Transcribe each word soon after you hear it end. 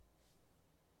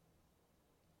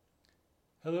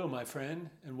Hello, my friend,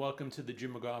 and welcome to the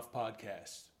Jim McGough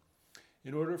Podcast.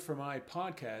 In order for my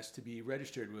podcast to be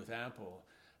registered with Apple,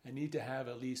 I need to have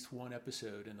at least one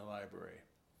episode in the library.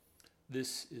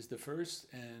 This is the first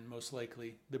and most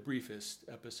likely the briefest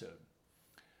episode.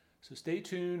 So stay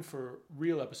tuned for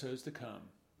real episodes to come.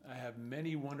 I have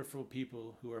many wonderful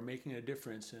people who are making a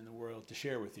difference in the world to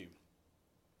share with you.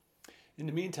 In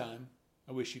the meantime,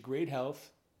 I wish you great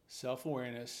health,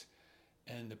 self-awareness,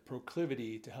 and the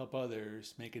proclivity to help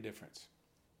others make a difference.